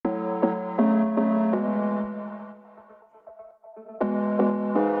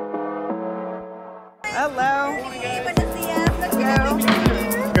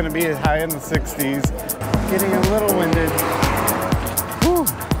to be high in the 60s. Getting a little winded. Whew.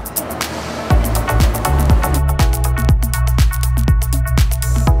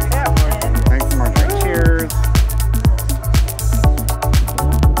 Thanks, Margarita. Cheers.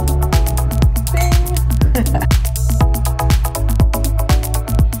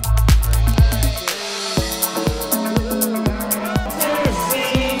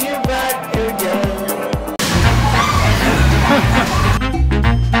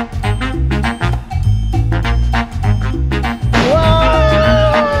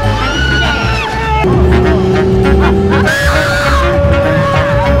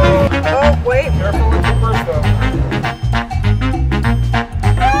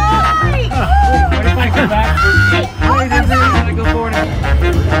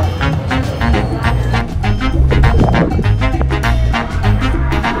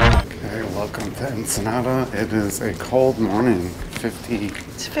 Ensenada. It is a cold morning.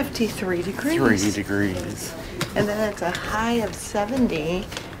 It's 53 degrees. 3 degrees. And then it's a high of 70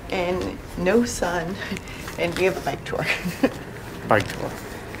 and no sun. And we have a bike tour. Bike tour.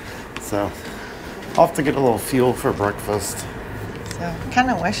 So I'll have to get a little fuel for breakfast. So kind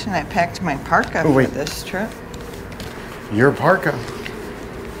of wishing I packed my parka for this trip. Your parka?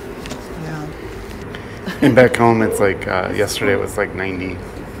 Yeah. And back home it's like, yesterday it was like 90.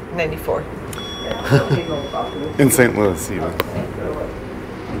 94. In St. Louis even.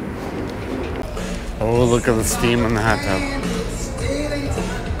 Oh, look at the steam in the hot tub.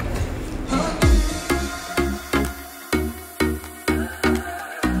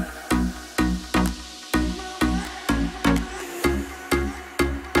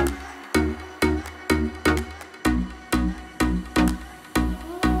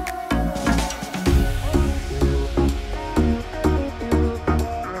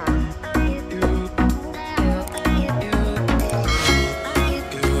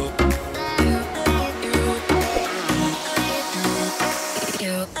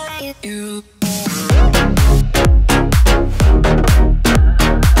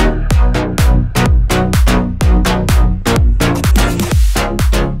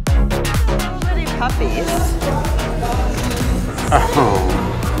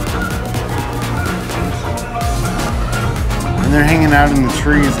 And they're hanging out in the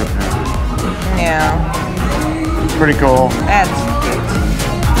trees up there. Yeah. Pretty cool. That's cute.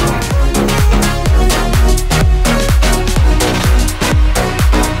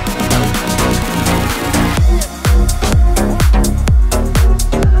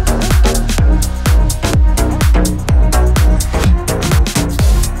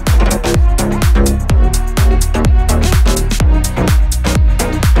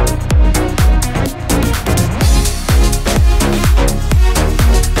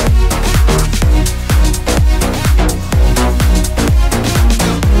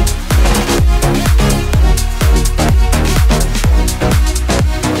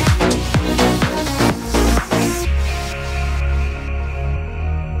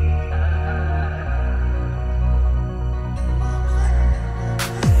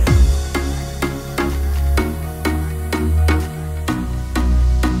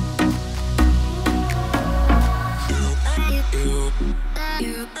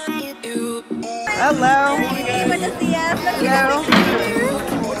 Hello. Hello.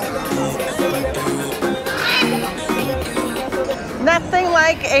 Nothing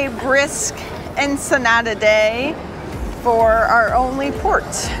like a brisk Ensenada day for our only port.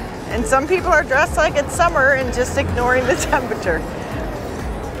 And some people are dressed like it's summer and just ignoring the temperature.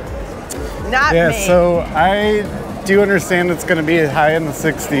 Not me. Yeah, so I do understand it's going to be high in the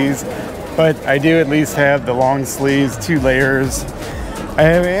 60s, but I do at least have the long sleeves, 2 layers. I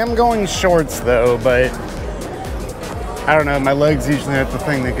am going shorts though, but I don't know, my legs usually have the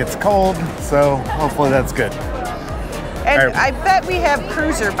thing that gets cold, so hopefully that's good. And right. I bet we have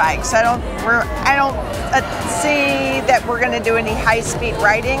cruiser bikes. I don't see that we're going to do any high-speed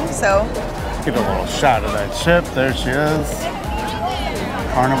riding, so. Get a little shot of that ship. There she is.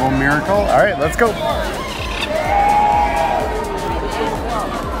 Carnival Miracle. All right, let's go.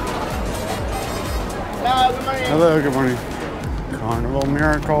 Hello, good morning. Carnival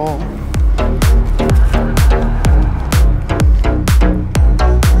Miracle.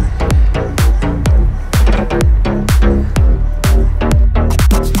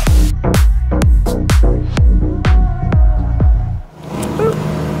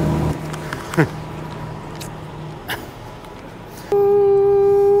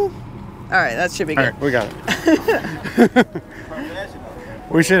 All right, that should be good. All right, we got it.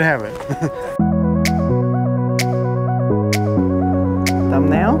 We should have it.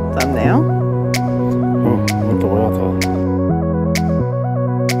 Thumbnail, thumbnail. Oh, with the wheel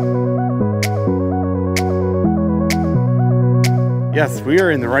Yes, we are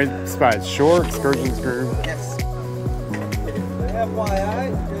in the right spot. Shore Excursion Group. Yes.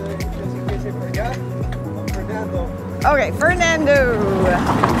 FYI, just in case I forgot, I'm Fernando. Okay, Fernando.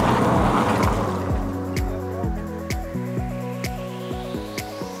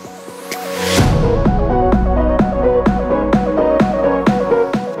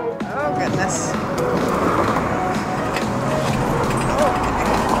 Oh, goodness. Okay.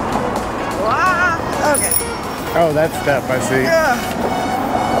 Wow. Okay. Oh, that step, I see. Yeah.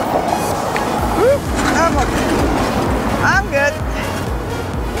 Whoop. I'm okay. I'm good.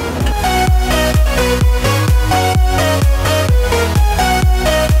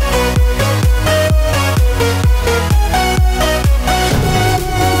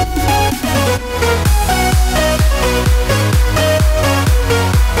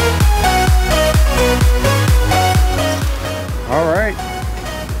 All right.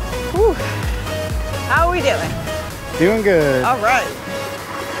 Whew. How are we doing? Doing good. All right.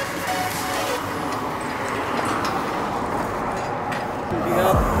 We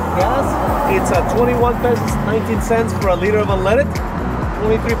have gas. It's 21 pesos 19 cents for a liter of unleaded,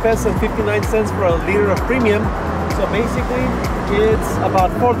 23 pesos and 59 cents for a liter of premium. So basically, it's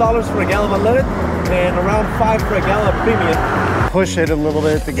about $4 for a gallon of unleaded and around $5 for a gallon of premium. Push it a little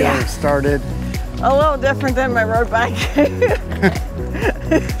bit to get her started. A little different than my road bike.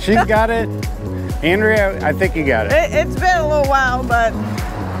 She's got it. Andrea, I think you got it. It's been a little while, but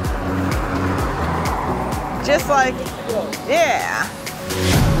just like, yeah.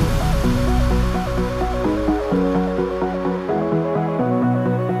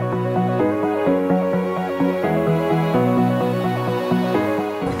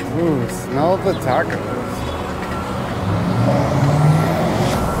 Ooh, smell the tacos.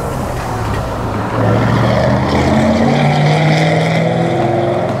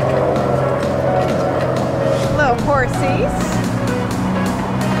 Little horsies.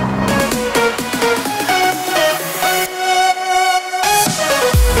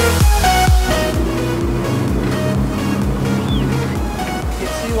 You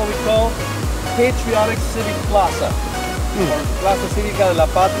can see what we call Patriotic Civic Plaza, or Plaza Cívica de la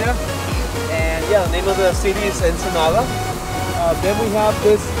Patria. And yeah, the name of the city is Ensenada. Then we have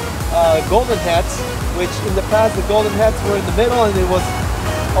this golden hats, which in the past the golden hats were in the middle, and it was,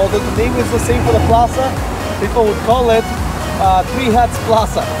 although the name is the same for the plaza, people would call it Three Hats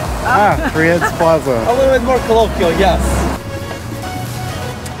Plaza. Ah, Three Heads Plaza. A little bit more colloquial, yes.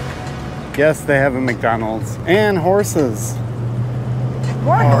 Yes, they have a McDonald's. And horses.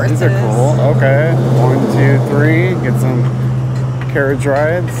 More Oh, horses. these are cool. Okay. 1, 2, 3. Get some carriage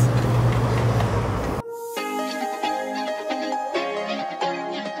rides.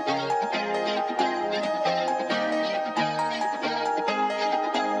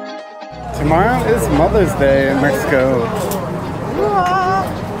 Tomorrow is Mother's Day in Mexico. Whoa.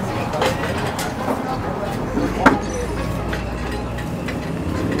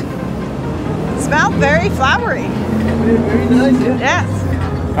 Smell very flowery. Very nice, yeah. Yes.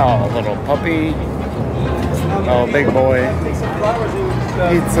 Oh, little puppy. Oh, big boy. Take some flowers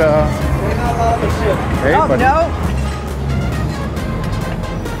and Pizza. we're not allowed to ship. Hey, Oh, buddy. no.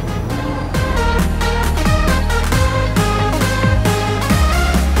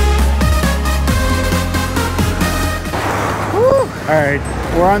 All right,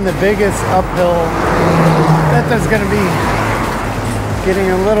 we're on the biggest uphill that there's gonna be. Getting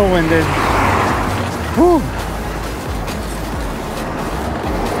a little winded. Whew.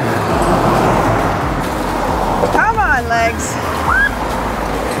 Come on, legs.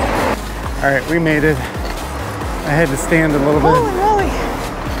 All right, we made it. I had to stand a little Holy bit. moly.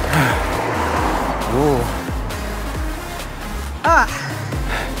 Ooh. Ah.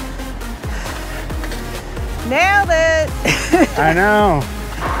 Nailed it. I know.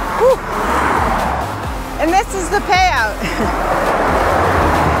 Whew. And this is the payout.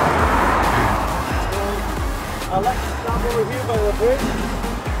 I'd like to stop over here by the bridge.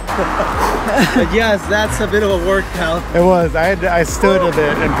 But yes, that's a bit of a workout. It was. I stood a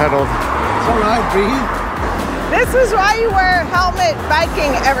bit and pedaled. It's all right, breathe. This is why you wear a helmet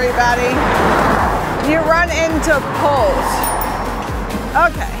biking, everybody. You run into poles.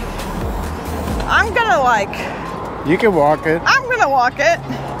 Okay. I'm gonna You can walk it. I'm gonna walk it.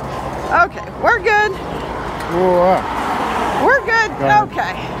 Okay, we're good. Ooh, We're good. Got it.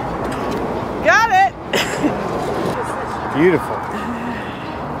 Okay. Got it. beautiful.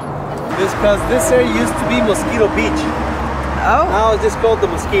 Because this area used to be Mosquito Beach. Oh. Now it's just called the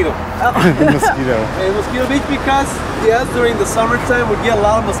Mosquito. The mosquito. And Mosquito Beach because, yes, during the summertime we get a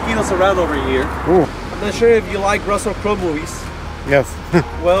lot of mosquitoes around over here. Ooh. I'm not sure if you like Russell Crowe movies. Yes.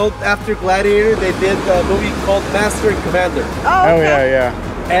 Well, after Gladiator, they did a movie called Master and Commander. Oh, Oh, okay. yeah.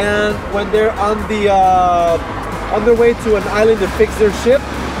 And when they're on their way to an island to fix their ship,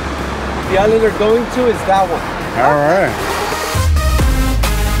 the island they're going to is that one. All right.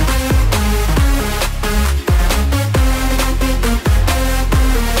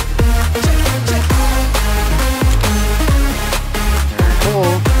 Very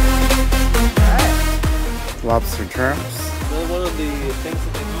cool. Lobster traps. Another one of the things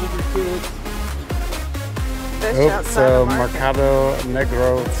that they do for kids. Fish Oh, outside so the market. Mercado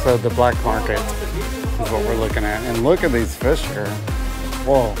Negro, so the black market is what we're looking at. And look at these fish here.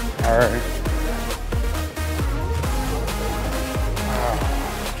 Whoa, all right. Wow.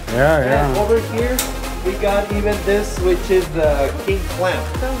 Yeah. And over here, we got even this, which is the king clam.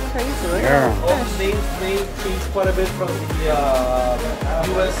 So crazy. Look Yeah. at All the the fish. names change quite a bit from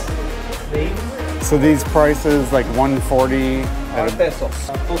the U.S. names. So these prices like 140 Pesos.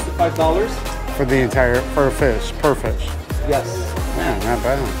 Close to $5. for the entire, for a fish, per fish. Yes. Yeah, not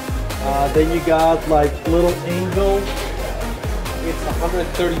bad. Then you got like little angle. It's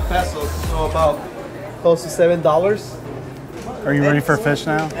 130 pesos, so about close to $7. Are you ready for fish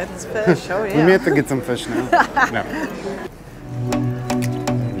now? It's fish. Oh, yeah. We may have to get some fish now. No.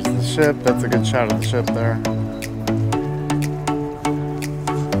 There's the ship. That's a good shot of the ship there.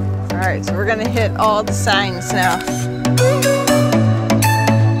 All right, so we're gonna hit all the signs now.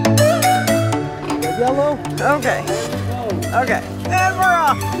 Yellow. Okay. Okay. And we're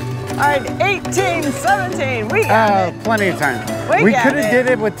off. All right, 18, 17. We got it. Plenty of time. We We got could have it.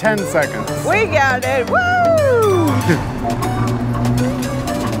 did it with 10 seconds. We got it. Woo!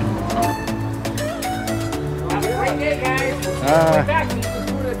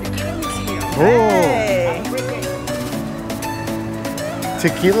 Hey.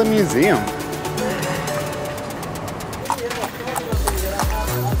 Tequila Museum.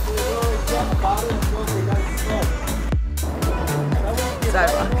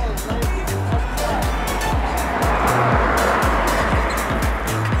 Sidewalk.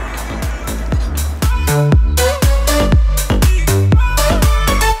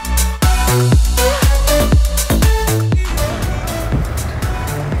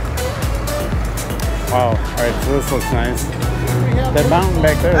 Wow. All right, so this looks nice. That mountain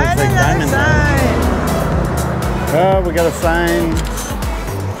back there looks And like another diamond. sign. Oh, we got a sign.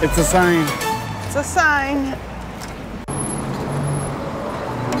 It's a sign. It's a sign.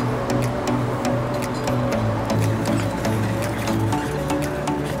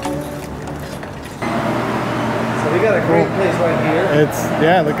 So we got a great place right here. It's,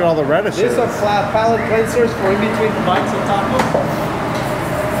 yeah, look at all the radishes. These are palate cleansers for in between bites of tacos.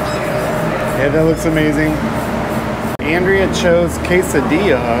 Yeah, that looks amazing. Andrea chose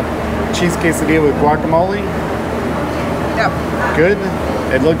quesadilla, cheese quesadilla with guacamole. Yep. Good.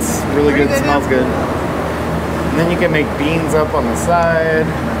 It looks really Pretty good. good, Smells yeah. good. And then you can make beans up on the side.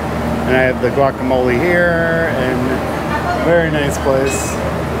 And I have the guacamole here, and very nice place.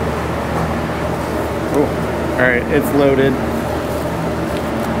 Oh, all right, it's loaded.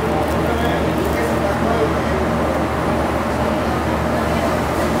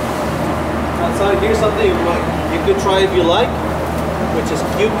 Outside, here's something you could try if you like, which is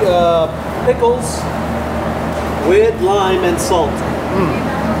cute pickles with lime and salt.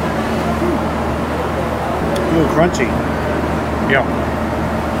 Ooh, crunchy. Yeah.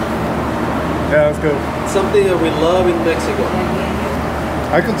 Yeah, that's good. Something that we love in Mexico.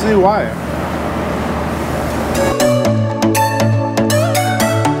 I can see why.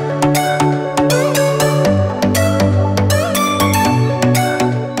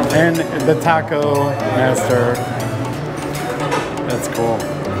 And the taco master. That's cool.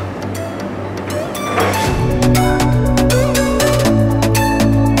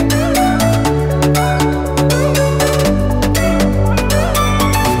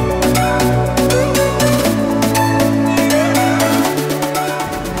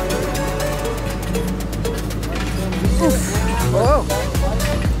 Whoa.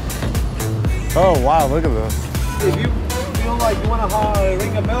 Oh wow, look at this. If you feel like you want to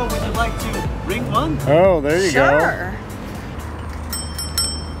ring a bell, would you like to ring one? Oh, there you Sure.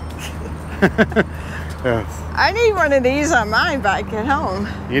 go. Yes, I need one of these on my bike at home.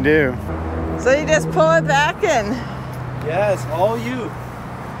 you do. So you just pull it back and Yes, all you.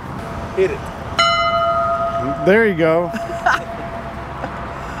 Hit it. There you go.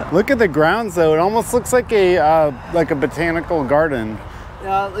 Look at the grounds though. It almost looks like a botanical garden.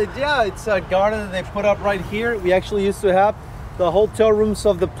 Yeah, it's a garden that they put up right here. We actually used to have the hotel rooms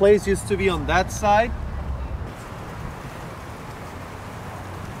of the place used to be on that side.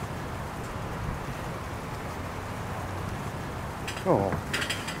 Cool.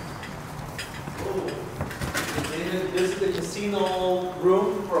 This is the casino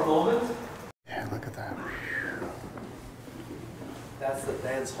room for a moment. Yeah, look at that. That's the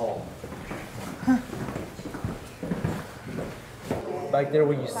dance hall. Back there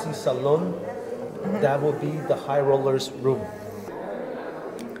where you see salon, that will be the high rollers room.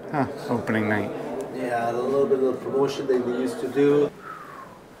 Huh, opening night. Yeah, a little bit of promotion that we used to do.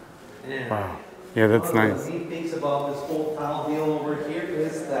 And Wow. Yeah, that's one nice. of the neat things about this whole tile deal over here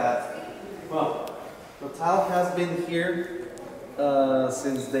is that, well, the tile has been here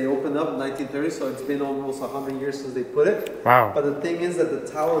since they opened up in 1930, so it's been almost 100 years since they put it. Wow. But the thing is that the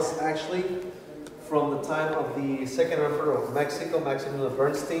tile is actually from the time of the second emperor of Mexico, Maximilian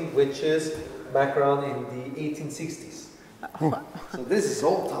Bernstein, which is back around in the 1860s. So this is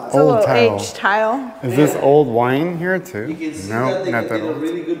old tile. It's a little tile. aged tile. Is this old wine here too? You can see No, that they not that did a old.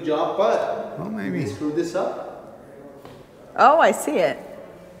 really good job, but Well, maybe. they screwed this up. Oh, I see it.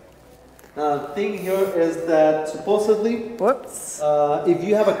 Now the thing here is that supposedly, Whoops. if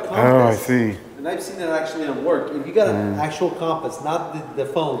you have a compass, Oh, I see. and I've seen it actually at work, if you got an actual compass, not the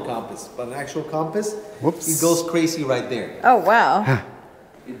phone compass, but an actual compass, Whoops. it goes crazy right there. Oh, wow.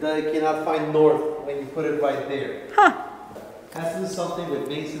 It cannot find north when you put it right there. Huh. Has to do something with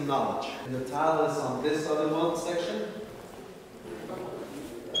Mason knowledge. And the tile is on this other one section.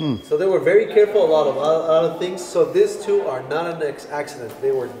 So they were very careful about a lot of things. So these two are not an accident.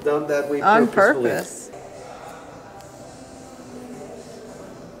 They were done that way On purposefully. purpose.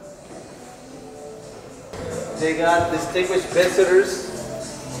 They got distinguished visitors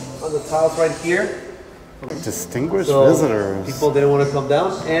on the tiles right here. Distinguished So visitors. people didn't want to come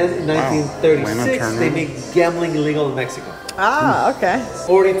down. And in Wow. 1936, Lana they Turner. made gambling illegal in Mexico. Ah, okay.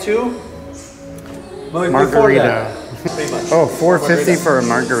 42. Well, before Margarita. that, pretty much. Oh, $4.50 for a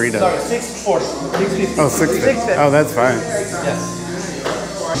margarita. Sorry, 640. 650. Oh, $6.50. Oh, that's fine. Yes.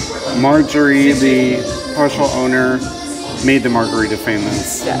 Marjorie, the partial owner, made the margarita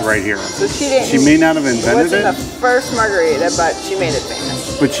famous Yes. right here. So she didn't. She may not have It invented wasn't it, the first margarita, but she made it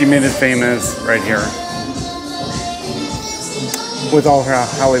famous. but she made it famous right here with all her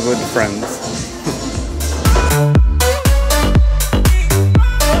Hollywood friends.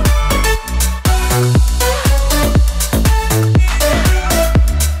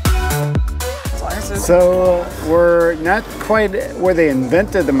 So we're not quite where they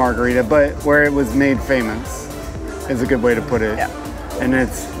invented the margarita, but where it was made famous is a good way to put it. Yeah. And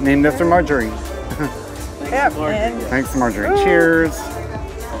it's named after Marjorie. Yep. And Thanks to Marjorie. Ooh. Cheers.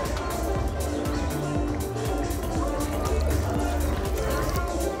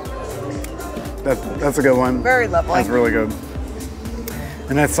 That's a good one. very lovely. That's really good.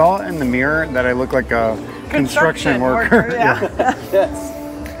 And I saw in the mirror that I look like a construction worker. Yeah.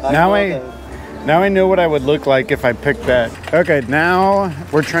 Yes. Now I know what I would look like if I picked that. Okay, now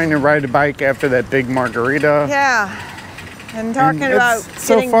we're trying to ride a bike after that big margarita. Yeah. And talking And about it's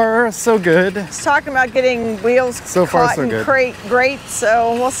so getting, far, so good. it's talking about getting wheels So far, caught so in good. great.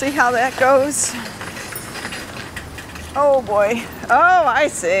 So we'll see how that goes. Oh boy. Oh, I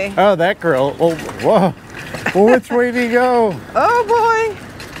see. Oh, that girl. Oh, whoa. Well, which way do you go? Oh boy.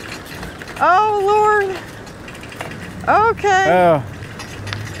 Oh Lord. Okay. Oh.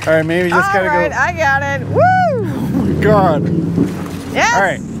 All right, maybe just gotta All right, go. I got it. Woo! Oh my God. Yes. All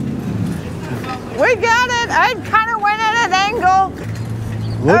right. We got it. I kind of went at an angle.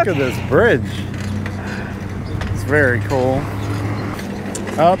 Look Okay. at this bridge. It's very cool.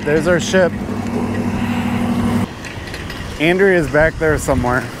 Oh, there's our ship. Andrea's back there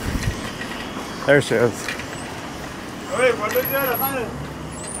somewhere. There she is.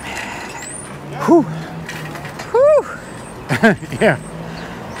 Whew. Whew. Yeah.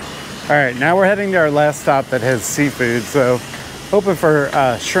 All right, now we're heading to our last stop that has seafood. So, hoping for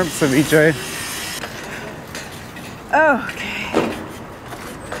shrimp ceviche. Okay.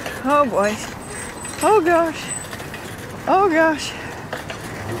 Oh boy. Oh gosh. Oh gosh.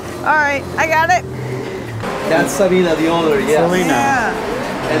 All right, I got it. That's Sabina, the owner, yes. Selena. Yeah.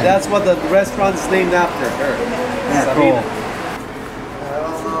 And that's what the restaurant is named after her. Sabina.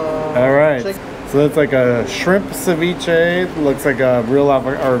 All right. Check. So that's like a shrimp ceviche. Looks like a real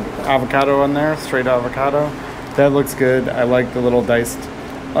avocado on there, straight avocado. That looks good. I like the little diced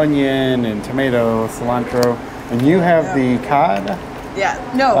onion and tomato, cilantro. And you have the cod Yeah.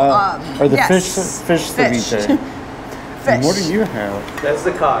 No. or the yes. fish ceviche. Fish. And what do you have? That's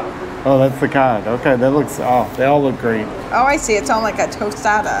the cod. Oh, that's the cod. Okay, that looks. Oh, they all look great. Oh, I see. It's on like a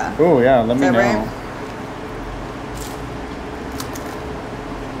tostada. Oh yeah, let me that know. right?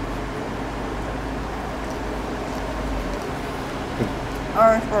 All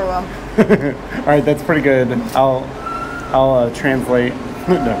right, for a while. All right, that's pretty good. I'll translate.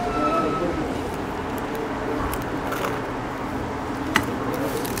 No.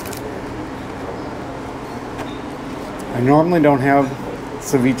 I normally don't have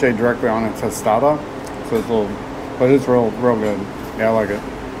ceviche directly on a tostada, so it's a little, but it's real good. Yeah, I like it.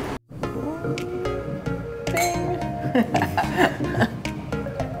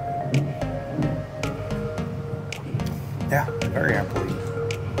 Yeah, very happily.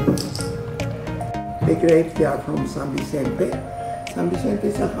 The grapes, they are from San Vicente. San Vicente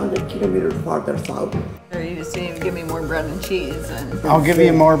is 100 kilometers farther south. You just need to give me more bread and cheese. And I'll give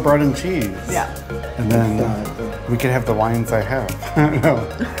you more bread and cheese. yeah. And then we could have the wines I have.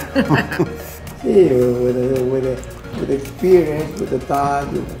 See, with experience, with the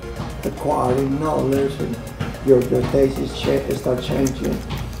time, with the quality, knowledge, and your taste is start changing.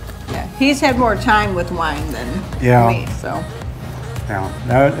 Yeah. He's had more time with wine than me, so. Yeah,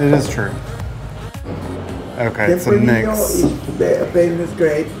 no, it is true. Okay, it's a mix. Tempranillo is a famous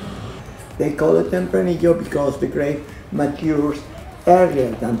grape. They call it Tempranillo because the grape matures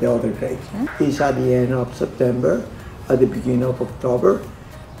earlier than the other grapes. It's at the end of September, at the beginning of October,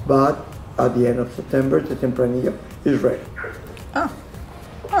 but at the end of September, the Tempranillo is ready. Oh.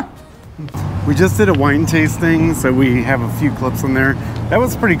 Huh. We just did a wine tasting, so we have a few clips in there. That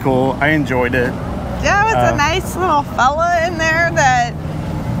was pretty cool. I enjoyed it. Yeah, it was a nice little fella in there that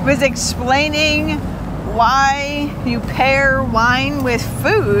was explaining why you pair wine with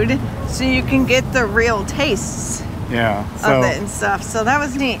food so you can get the real tastes of it and stuff. So that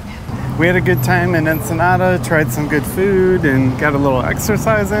was neat. We had a good time in Ensenada, tried some good food, and got a little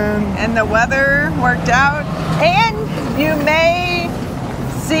exercise in. And the weather worked out. And you may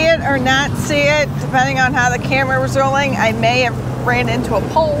see it or not see it, depending on how the camera was rolling. I may have ran into a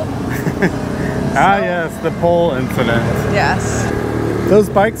pole. Ah, yes, the pole incident. Yes. Those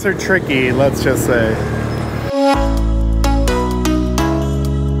bikes are tricky, let's just say.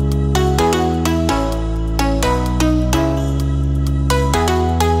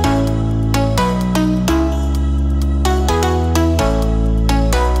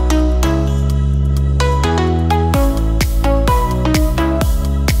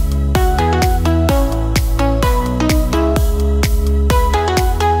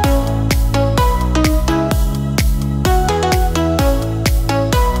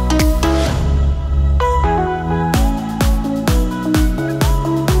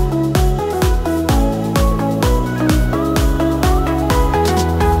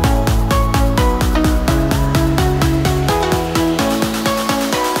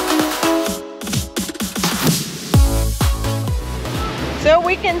 So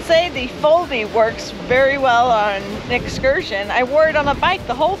we can say the Foldy works very well on Excursion. I wore it on the bike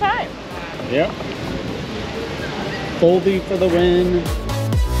the whole time. Yep. Foldy for the win.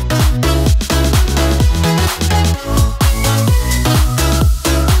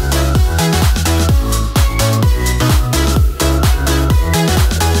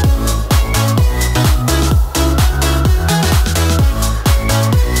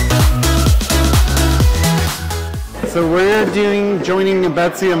 So we're joining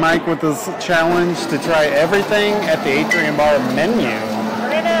Betsy and Mike with this challenge to try everything at the Atrium Bar menu.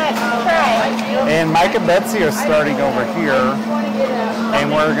 We're gonna try. And Mike and Betsy are starting over here, and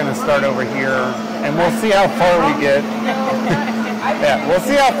we're gonna start over here, and we'll see how far we get. Yeah, we'll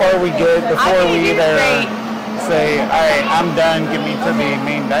see how far we get before we either say, all right, I'm done, get me to the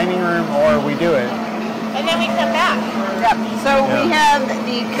main dining room, or we do it. And then we come back. Yep. So we have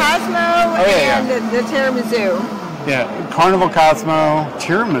the Cosmo and the tiramisu. Yeah, Carnival Cosmo,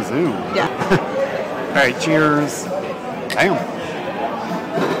 tiramisu. Yeah. All right, cheers. Damn.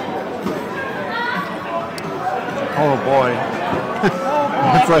 Oh boy.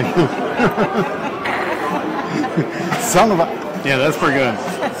 It's like son of a. Yeah, that's pretty good.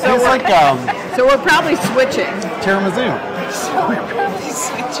 So it's like so we're probably switching. Tiramisu. So we're probably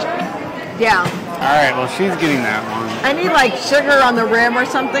switching. Yeah. All right. Well, she's getting that one. I need like sugar on the rim or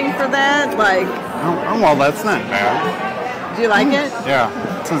something for that. Like. Oh, well, that's not bad. Do you like it? Yeah.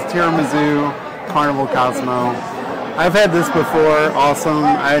 It says tiramisu, Carnival Cosmo. I've had this before. Awesome.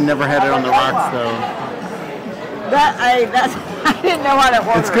 I had never had it on the rocks though. I didn't know how to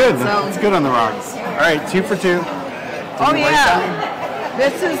order. It's good. So. It's good on the rocks. All right, 2 for 2. Oh yeah.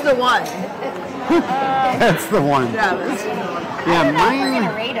 This is the one. That's the one. Yeah. This is the one. Yeah, mine. We're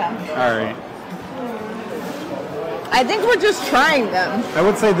gonna rate them. All right. I think we're just trying them. I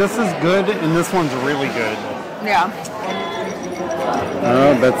would say this is good and this one's really good. Yeah.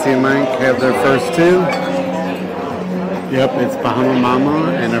 Oh, Betsy and Mike have their first 2. Yep, it's Bahama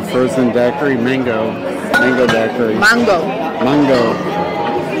Mama and a frozen daiquiri mango. Mango daiquiri. Mango. Mango.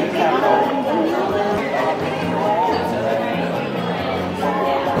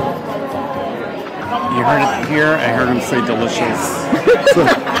 You heard it here. I heard him say delicious. So,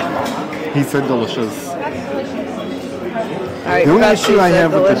 he said delicious. All right, The only Betsy issue I said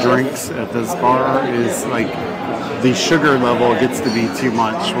have with the delicious. drinks at this bar is like the sugar level gets to be too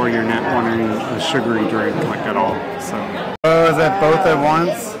much where you're not wanting a sugary drink like at all. So. Oh, is that both at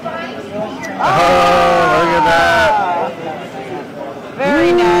once? Oh, look at that.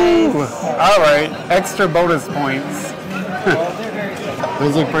 Very nice. All right, extra bonus points.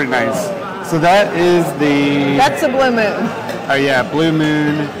 Those look pretty nice. So that is the... That's a Blue Moon. Oh yeah, Blue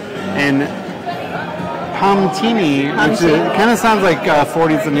Moon and Palmtini, which kind of sounds like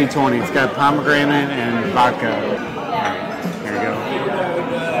 40s and new 20s. It's got pomegranate and vodka. All right, here we go.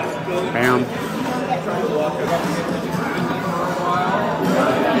 Bam.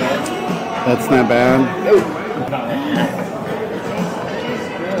 That's not bad.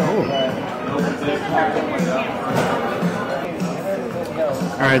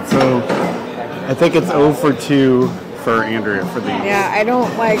 All right, so I think it's 0 for 2 for Andrea for these. Yeah, I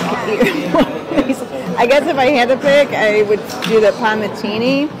don't like I guess if I had to pick, I would do the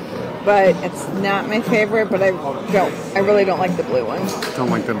Palmatini, but it's not my favorite, but I really don't like the blue one. Don't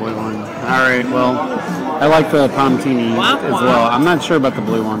like the blue one. All right, well, I like the Palmatini as well. I'm not sure about the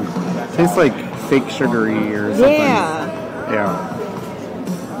blue one. Tastes like fake sugary or something. Yeah.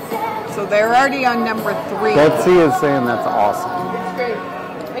 So they're already on number 3. Betsy is saying that's awesome. It's great.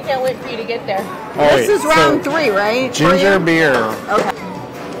 I can't wait for you to get there. All This is round 3, right? Ginger beer. Okay.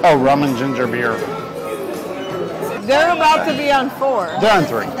 Oh, rum and ginger beer. They're about to be on 4. They're on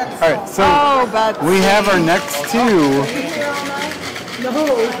 3. All right, so Betsy. we have our next 2.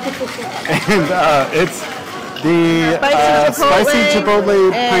 And it's the spicy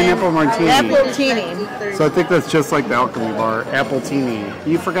chipotle pineapple martini. Appletini. So I think that's just like the Alchemy Bar. Appletini.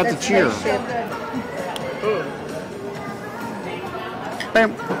 You forgot to cheer.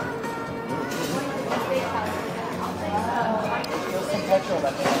 Bam.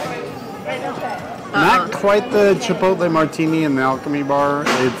 Not quite the chipotle martini in the Alchemy Bar.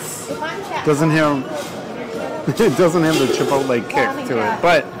 It doesn't have the chipotle kick to it,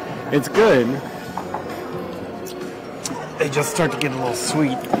 but it's good. They just start to get a little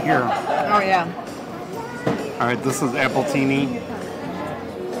sweet here. Oh yeah. All right, this is Appletini.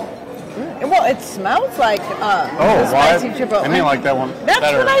 Well, it smells like spicy chipotle. I mean, like that one. That's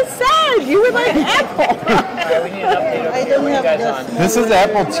better. what I said. You would like apple. We need an update of what you guys on. This is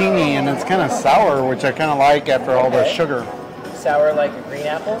Appletini, and it's kind of sour, which I kind of like after all the sugar. Sour like a green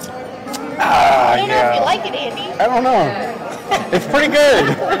apple? Ah, I don't know if you like it, Andy. I don't know. It's pretty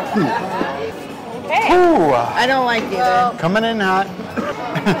good. Hey. Ooh, I don't like either. coming in hot.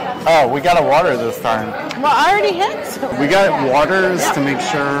 Oh, we got a water this time. Well, I already had some. We got waters to make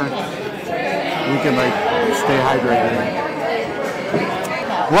sure we can like stay hydrated.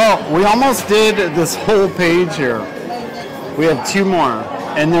 Well, we almost did this whole page here. We have 2 more,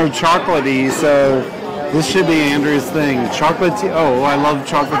 and they're chocolatey, so this should be Andrew's thing. Oh, I love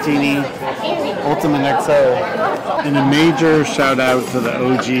chocolatini. Ultimate XO. And a major shout out to the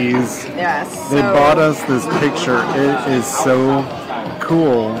OGs. Yes. They bought us this picture. It is so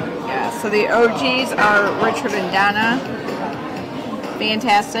cool. Yeah, so the OGs are Richard and Donna.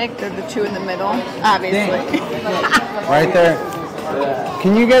 Fantastic. They're the 2 in the middle, obviously. Right there.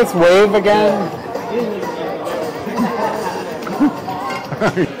 Can you guys wave again?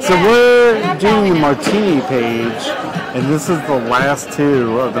 So we're doing the martini page, and this is the last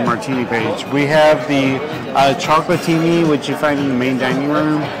 2 of the martini page. We have the chocolatini, which you find in the main dining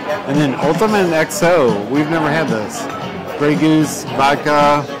room, and then Ultimate XO. We've never had this. Grey Goose,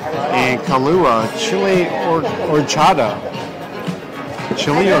 vodka, and Kahlua, chili horchata.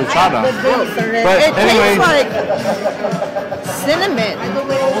 Chili horchata. But It anyway, tastes like cinnamon.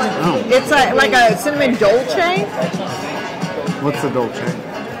 oh, It's like a cinnamon dolce. what's the dolce?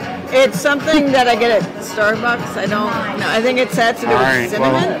 It's something that I get at Starbucks. I don't know. I think it's had to do All with right,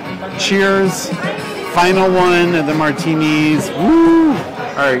 cinnamon. well, cheers. Final one of the martinis. Woo!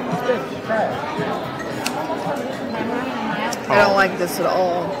 All right. I don't like this at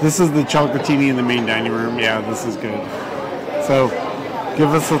all. This is the chocolatini in the main dining room. Yeah, this is good. So,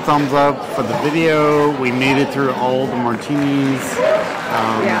 give us a thumbs up for the video. We made it through all the martinis.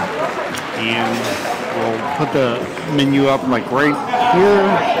 And we'll put the menu up like right here.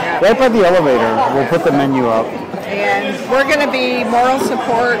 Right by the elevator. We'll put the menu up. And we're going to be moral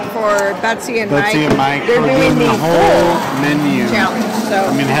support for Betsy and Mike. Betsy and Mike They're for doing the whole menu. challenge. So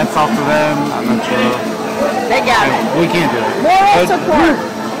I mean, hats off to them. I'm not sure. they got it. We can't do it. Moral But- support.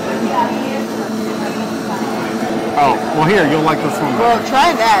 Oh, well here, you'll like this one. Well,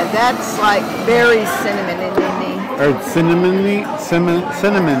 try that. That's like very cinnamon-y. Or cinnamony.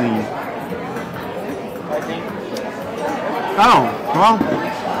 Oh, well.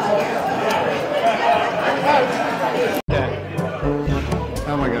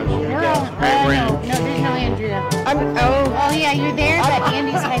 Oh my gosh. No, there's no Andrea. Oh yeah, you're there, but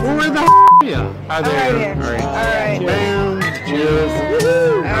Andy's head's Where the are you? Hi there. All right. Bam. Cheers.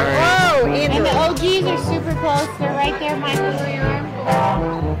 All right. Whoa, And Andrew. the OGs are super close. They're right there, Michael, where you are.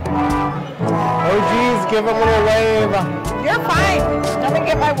 Oh, geez, give a little wave. You're fine. Let me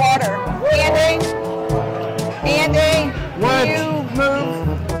get my water. Andy, What? you move.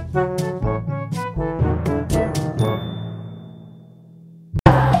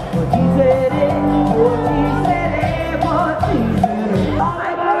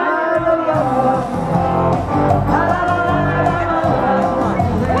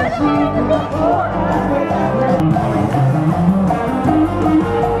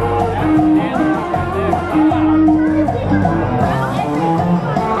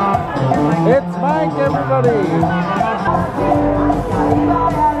 It's Mike, everybody.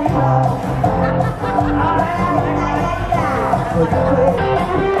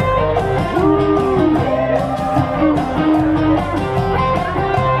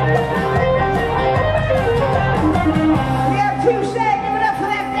 We have Tuesday, give it up for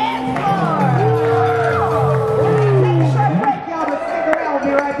that dance floor. We're going to take a short break, y'all, but stick around. We'll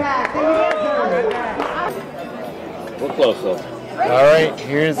be right back. Thank you, We're close though. All right,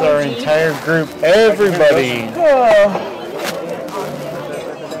 here's our entire group. Everybody.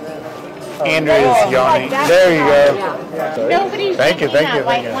 Andrew is yawning. There you go. Nobody's Thank you, drinking thank you, that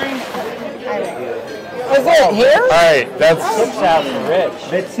white thank you. wine. Is it here? All right, that's.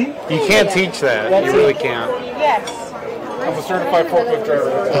 Betsy? You can't teach that. You really can't. Yes. I'm a certified forklift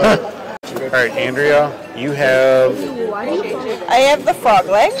driver. All right, Andrea, you have I have the frog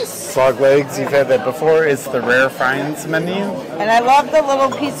legs, frog legs. You've had that before. It's the rare finds menu. and I love the little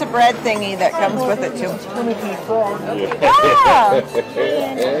piece of bread thingy that comes with it too. Ah!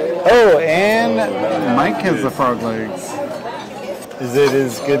 Oh, and Mike has the frog legs. Is it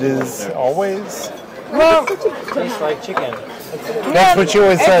as good as always? Well, Tastes like chicken. That's what you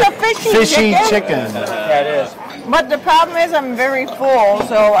always It's said. a fishy chicken. Yeah, it is. but the problem is I'm very full,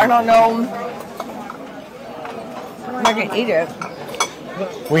 so I don't know if I can eat it.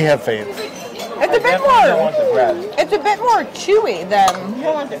 We have faith. It's a bit I want more. the bread. It's a bit more chewy than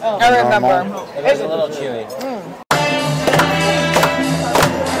I remember. It is a little chewy.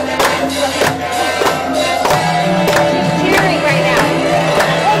 Cheering right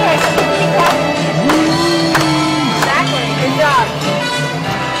now. Exactly. Good job.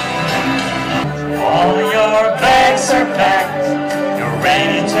 All your bags are packed, you're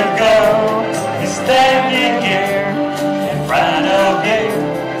ready to go. You're standing here in front of you.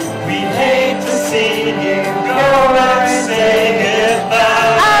 We hate to see you go and say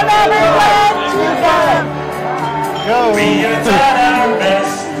goodbye. I never let you go. We have done our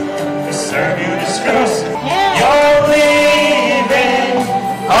best to serve you disgrace. You're leaving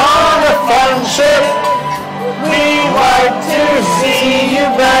on a fun ship. We want to see you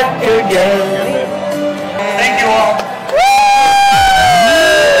back again. Thank you all.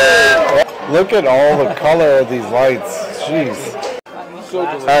 Look at all the color of these lights. Jeez.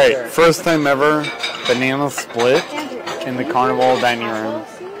 All right, first time ever banana split in the Carnival dining room.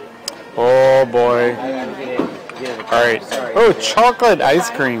 Oh boy. All right. Oh, chocolate ice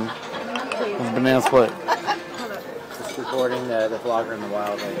cream. With banana split. Just recording the vlogger in the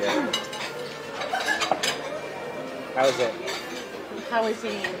wild right here. How is it? How is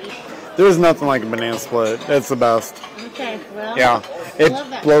it, Andy? There's nothing like a banana split. It's the best. Okay, well. Yeah. It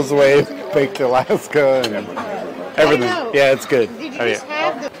blows away baked Alaska and everything. I know. Yeah, it's good. Did you Oh, just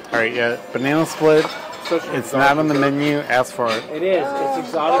yeah. have the... All right, yeah. Banana split. It's not on the menu. Ask for it. It is. It's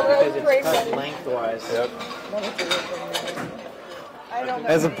exotic because it's cut lengthwise. Yep.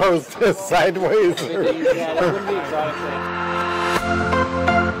 As opposed to sideways. Yeah, that wouldn't be exotic.